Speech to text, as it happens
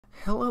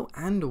Hello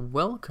and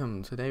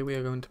welcome! Today we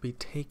are going to be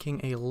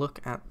taking a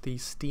look at the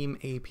Steam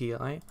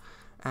API,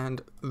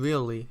 and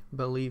really,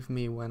 believe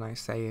me when I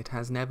say it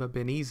has never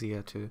been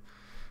easier to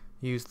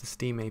use the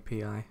Steam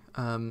API.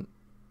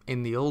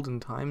 In the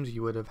olden times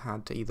you would have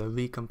had to either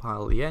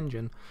recompile the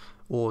engine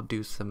or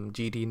do some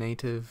GD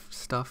native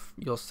stuff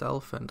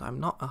yourself, and I'm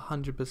not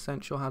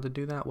 100% sure how to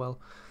do that. Well,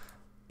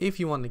 if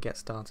you want to get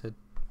started,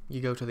 you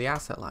go to the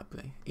asset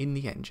library in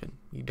the engine.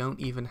 You don't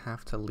even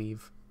have to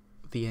leave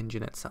the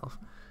engine itself.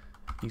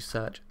 You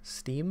search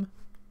Steam,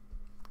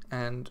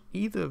 and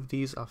either of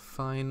these are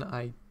fine.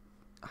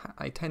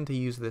 I tend to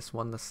use this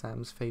one, the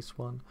Sam's Face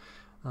one,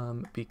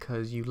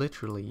 because you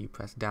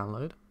press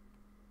download,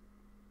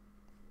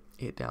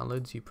 it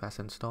downloads, you press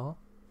install,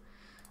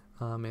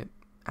 it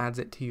adds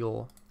it to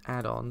your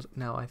add-ons.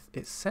 Now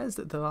it says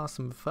that there are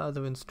some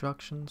further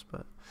instructions,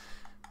 but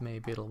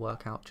maybe it'll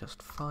work out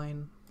just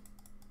fine.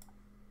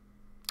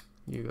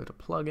 You go to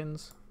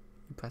plugins,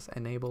 you press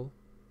enable.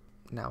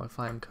 Now if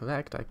I am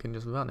correct, I can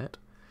just run it.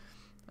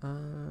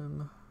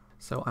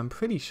 So I'm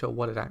pretty sure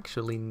what it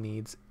actually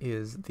needs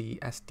is the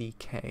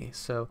SDK.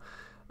 So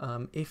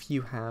if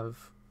you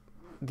have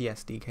the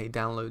SDK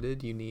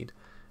downloaded, you need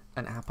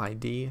an app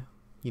ID,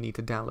 you need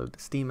to download the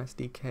Steam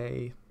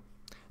SDK.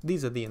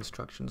 These are the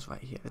instructions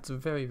right here. It's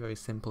very, very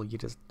simple. You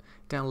just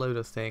download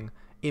a thing,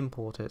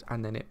 import it,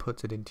 and then it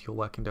puts it into your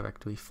working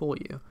directory for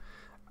you.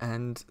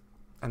 And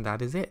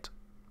that is it.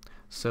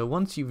 So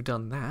once you've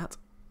done that,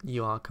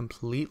 you are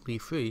completely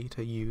free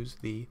to use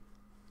the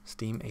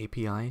Steam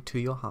API to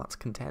your heart's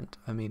content.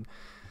 I mean,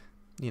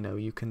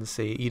 you can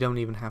see you don't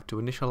even have to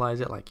initialize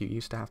it like you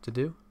used to have to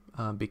do,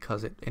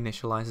 because it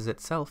initializes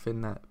itself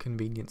in that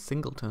convenient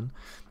singleton.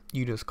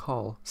 You just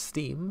call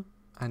Steam,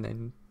 and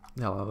then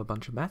they'll have a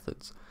bunch of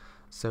methods.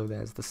 So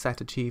there's the set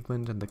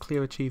achievement and the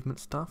clear achievement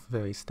stuff,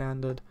 very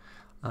standard.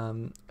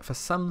 For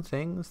some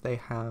things, they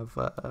have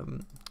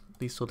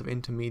these sort of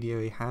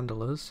intermediary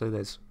handlers. So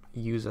there's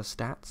user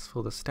stats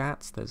for the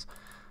stats, there's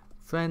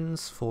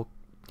friends for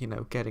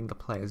getting the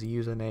player's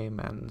username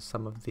and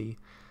some of the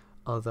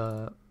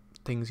other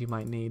things you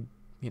might need,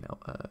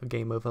 a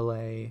game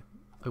overlay,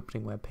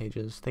 opening web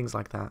pages, things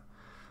like that.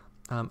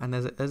 And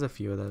there's a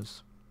few of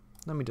those.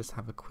 Let me just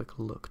have a quick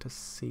look to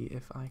see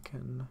if I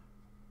can.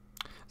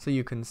 So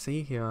you can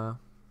see here,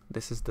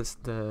 this is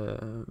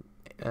the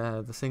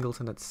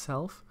singleton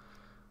itself.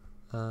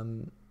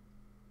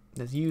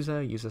 There's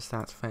user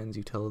stats, friends,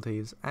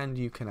 utilities, and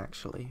you can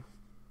actually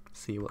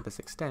see what this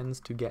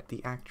extends to get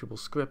the actual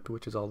script,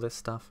 which is all this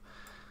stuff.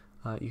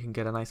 You can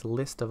get a nice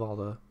list of all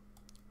the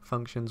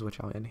functions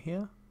which are in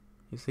here.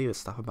 You see the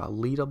stuff about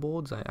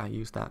leaderboards. I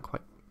use that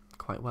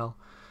quite well.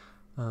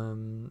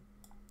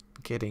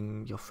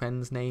 Getting your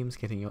friends' names,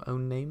 getting your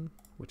own name,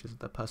 which is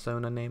the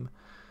persona name.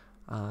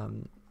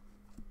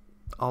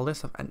 All this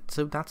stuff, and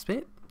so that's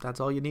it. That's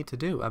all you need to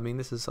do. I mean,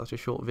 this is such a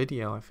short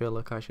video, I feel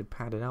like I should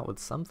pad it out with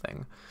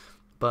something.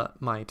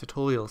 But my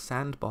tutorial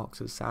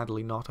sandbox is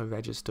sadly not a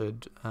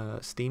registered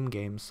Steam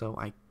game, so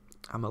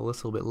I'm a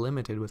little bit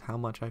limited with how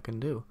much I can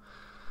do.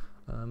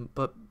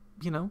 But,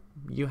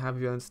 you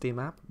have your own Steam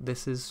app.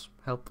 This is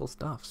helpful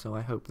stuff, so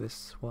I hope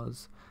this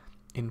was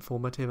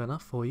informative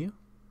enough for you.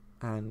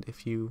 And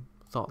if you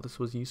thought this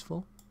was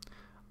useful,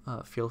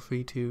 feel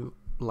free to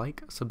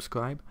like,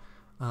 subscribe,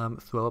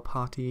 throw a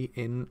party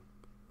in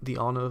the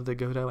honor of the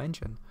Godot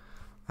engine,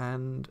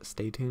 and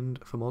stay tuned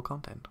for more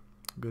content.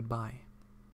 Goodbye.